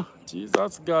 Thank you.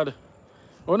 Jesus, God.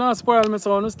 Oh, not spoil me,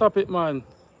 so I don't stop it, man.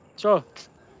 Sure.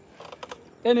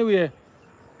 Anyway,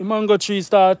 the mango tree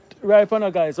start ripe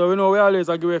on, guys, so we know we always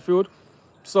give away food.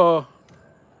 So,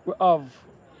 we have,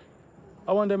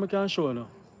 I wonder if I can show you.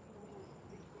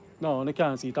 No, you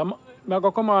can't see it. I'm going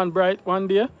to come on bright one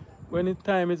day when the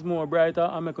time is more brighter.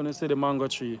 I'm going to see the mango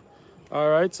tree.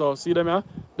 Alright, so see them here?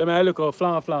 Them here look out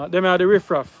flan. Them here the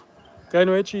riffraff. Because you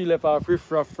know the tree left off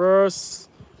riffraff first.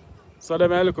 So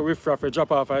them here look at riffraff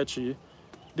drop off a tree.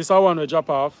 This one will drop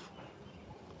off.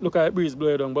 Look at it breeze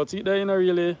blow down. But see there you know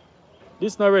really.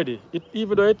 This not ready. It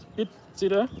even though it see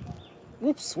there?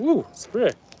 Oops, woo,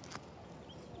 spray.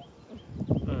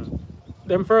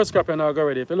 Them first crop now go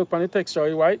ready. If you look on the texture,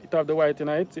 it's white. It have the white in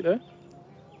it. See there?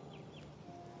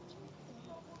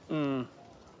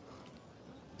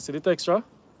 See the texture?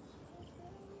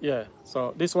 Yeah.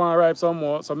 So this one ripe some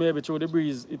more. So maybe through the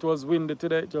breeze, it was windy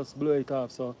today. Just blow it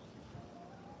off. So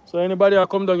anybody that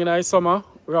come down in the summer,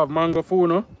 we have mango food,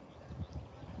 no?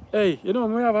 Hey, you know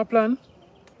we have a plan.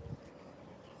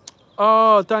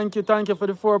 Oh, thank you for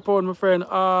the £4, my friend.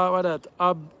 What that?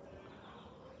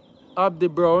 Abdi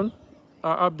Brown.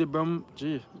 Abdi Brown.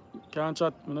 Gee, can't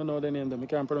chat. I don't know the name them. I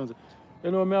can't pronounce it.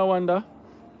 You know me, I wonder.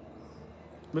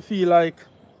 I feel like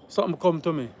something come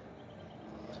to me.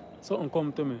 Something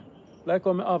come to me. Like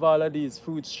when I have all of these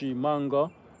fruit tree,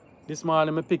 mango. This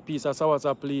morning I pick piece of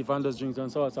soursop leaf and just drink some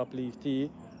soursop leaf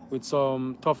tea with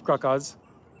some tough crackers,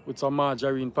 with some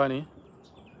margarine panny.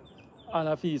 And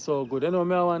I feel so good. You know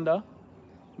me,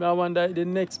 I wonder the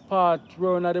next part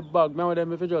round at the back, I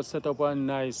wonder if I just set up a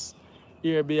nice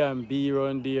Airbnb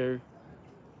around there.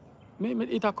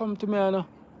 It'll come to me, you know.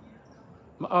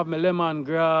 I have my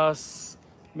lemongrass,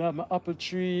 I have my apple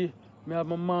tree, I have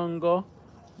my mango,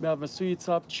 I have my sweet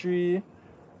sap tree.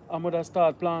 I'm going to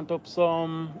start plant up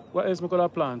some, what else I could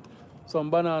have plant? Some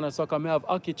banana sucker, I have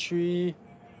ackee tree.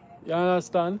 You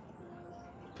understand?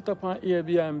 Put up an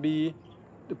Airbnb,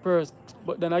 the first,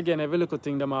 but then again, every little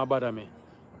thing that might bother me.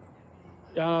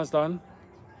 You understand?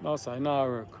 No, sir, it not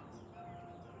work.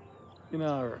 It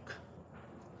not work.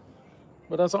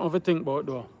 But that's something to think about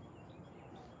though.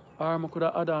 Or I could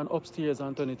have add on upstairs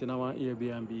and turn it into an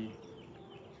Airbnb.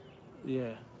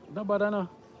 Yeah. Not bad enough.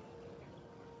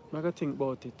 I gotta think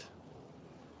about it.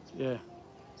 Yeah.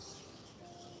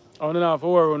 I want to have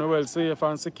our own well safe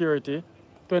and security.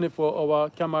 24-hour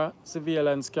camera,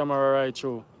 surveillance camera right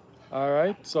through.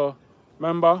 Alright, so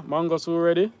remember, mango soon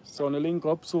ready. So on the link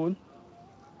up soon.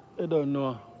 You don't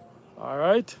know.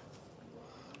 Alright.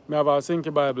 I have a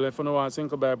Sinky Bible. If you don't want a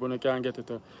Sinky Bible, you can't get it.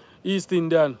 East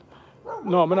Indian.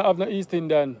 No, I don't have no East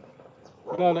Indian.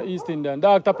 I don't have no East Indian.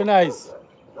 Dark tapping eyes.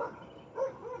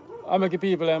 I make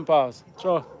people them pass.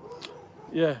 Sure.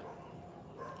 Yeah.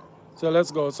 So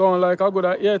let's go. Sound like a good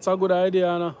idea. Yeah, it's a good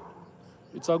idea, no?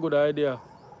 It's a good idea.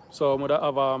 So I'm gonna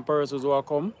have persons who are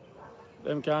come.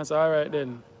 Them can say, alright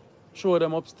then. Show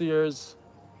them upstairs.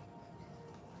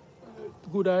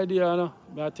 Good idea, no?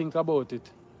 I think about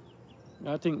it.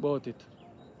 I think about it.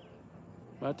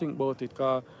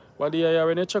 Cause what the area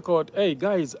when you check out, hey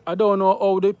guys, I don't know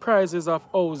how the prices of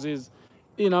houses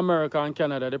in America and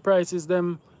Canada. The prices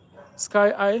them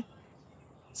sky high.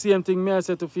 Same thing me I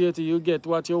say to Fiat, you get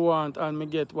what you want and me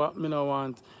get what me no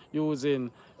want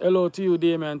using. Hello to you,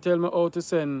 Damien. Tell me how to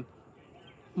send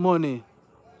money.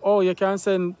 Oh, you can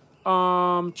send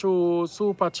through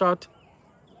Super Chat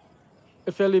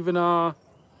if you live in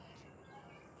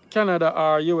Canada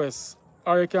or US.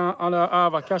 Or you can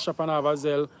have a Cash App and have a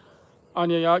Zelle.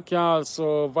 And you can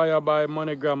also via by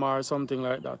MoneyGram or something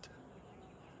like that.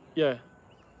 Yeah.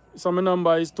 So my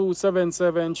number is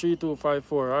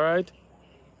 277-3254, alright?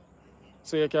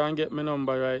 So you can get my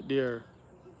number right there.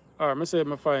 Alright, me say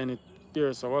I find it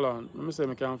here, so hold on. Let me say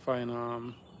I can find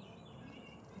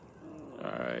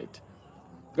alright.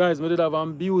 Guys, we did have a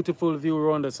beautiful view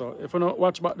around this. So if you don't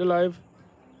watch back the live,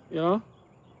 you know?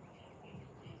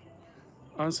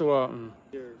 And so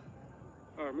here.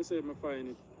 Alright, me say I find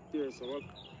it here, so what?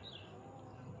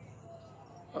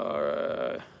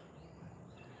 Alright.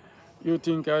 You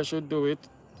think I should do it?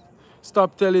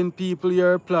 Stop telling people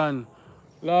your plan.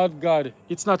 Lord God,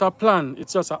 it's not a plan,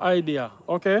 it's just an idea,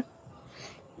 okay?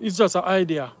 It's just an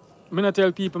idea. I'm not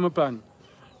tell people my plan.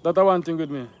 That's one thing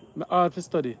with me. I hard to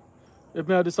study. If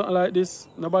me do something like this,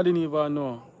 nobody even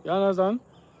know. You understand?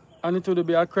 And it would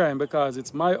be a crime because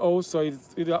it's my house, so it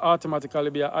will automatically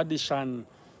be an addition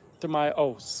to my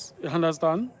house. You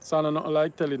understand? So I don't nothing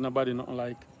like telling nobody nothing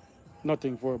like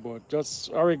nothing for about. Just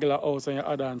a regular house and you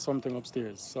add on something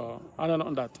upstairs. So I don't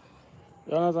know that.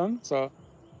 You understand? So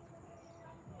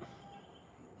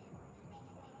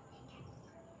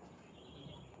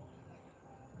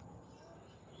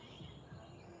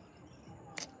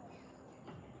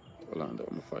hold on,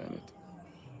 let me find it.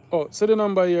 Oh, so the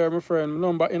number here, my friend,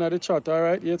 number in the chat, all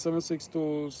right?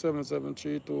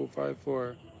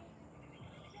 8762773254.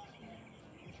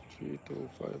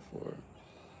 3254.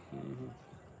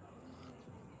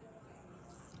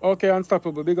 Okay,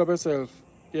 Unstoppable, big up yourself.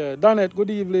 Yeah, Danette, good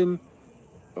evening.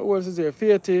 Who else is here?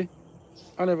 Faity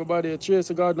and everybody.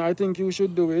 Tracy Gardner, I think you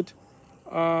should do it.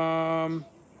 I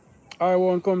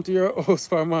won't come to your house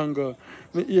for mango.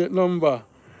 My 8 number.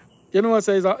 You know what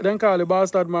says that? Then call the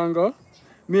bastard mango.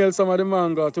 Mail some of the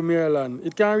mango to Maryland.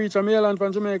 It can reach a Maryland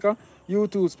from Jamaica. You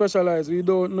too specialize. We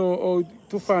don't know how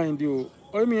to find you.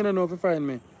 How you mean you don't know how to find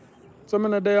me? So I'm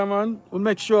not there, man. We'll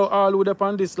make sure all who are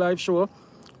on this live show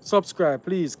subscribe.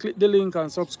 Please click the link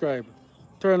and subscribe.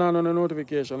 Turn on the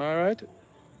notification, all right?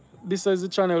 This is the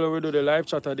channel where we do the live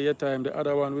chat at daytime. The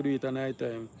other one we do it at night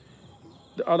time.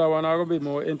 The other one are going to be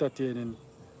more entertaining.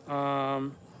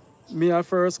 Me a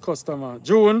first customer.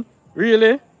 June,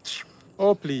 really?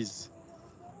 Oh, please.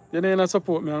 You need to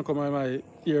support me and come on my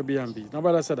Airbnb.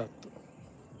 Nobody said that.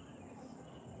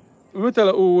 Let me tell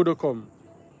you who would come.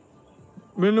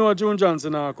 I know June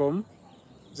Johnson now come.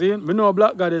 See, I know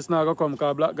Black Goddess now come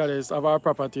because Black Goddess have her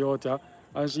property out here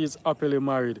and she's happily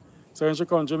married. So when she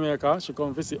come to Jamaica, she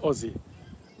come to see Ozzy.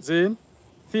 See,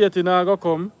 Faity now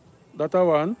come. That's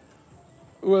one.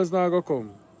 Who else now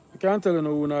come? I can't tell you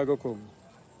who now come.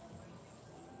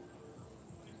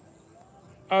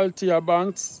 Altia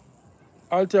Banks.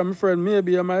 Altia, my friend,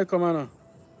 maybe I might come on.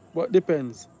 But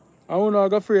depends. I won't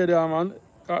go afraid there, man.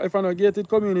 If I'm a gated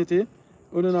community,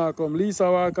 you don't know come.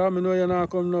 Lisa Walker, I know you're not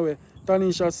come nowhere.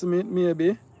 Tanisha Smith,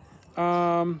 maybe.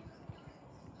 Who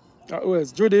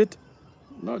else? Judith.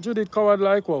 No, Judith coward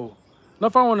like wow.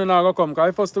 Not for one to come,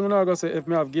 because first thing I go say if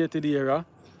me have gated area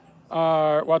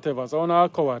or whatever. So I'm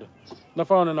not coward. Not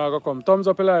for one to come. Thumbs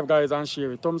up alive, guys, and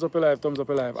share it. Thumbs up alive, thumbs up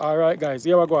alive. Alright, guys,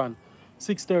 here we go on.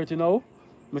 6:30 now.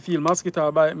 I feel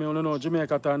mosquito bite me, you know,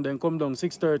 Jamaica time, then come down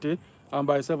 6:30 and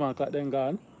by 7 o'clock then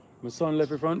gone. My son left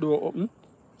the front door open.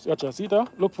 See that?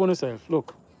 Look for yourself.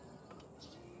 Look.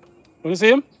 You see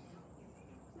him?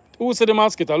 Who see the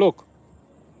mosquito? Look.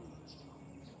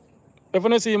 If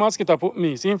you see the mosquito, put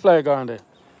me. See him fly gone there.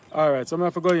 Alright, so I'm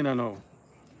going to go in now.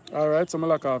 Alright, so I'm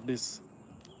going to lock off this.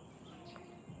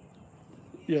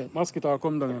 Yeah, mosquito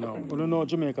come down here now. You don't know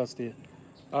Jamaica stay.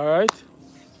 Alright?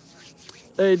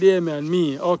 Hey, Damien,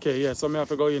 me. Okay, yeah, so I have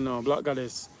to go in now. Black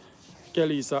Goddess.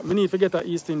 Kelisa. I need to get an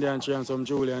East Indian tree and some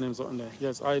Julia and him something there.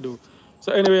 Yes, I do.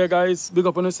 So anyway, guys, big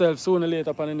up on yourself sooner or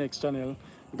later on the next channel.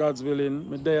 God's willing.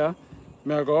 Me there.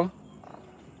 Me go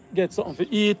get something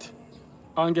to eat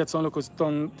and get some local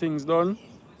things done.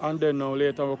 And then now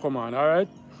later we'll come on, alright?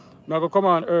 Me go come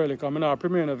on early because I'm not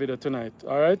premiering a video tonight,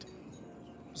 alright?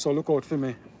 So look out for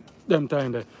me. Them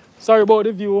time there. Sorry about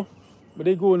the view. But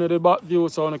they go into the back view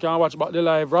so you can watch back the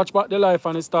live. Watch back the live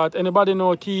and it start. Anybody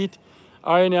know Keith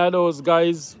or any of those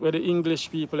guys where the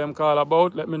English people them call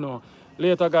about? Let me know.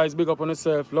 Later, guys, big up on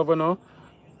yourself. Love you know.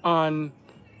 And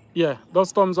yeah,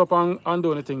 just thumbs up and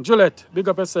do anything. Juliet, big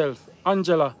up yourself.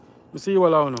 Angela, we see you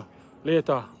all now.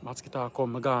 Later, mosquito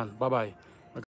come, gone. Bye-bye.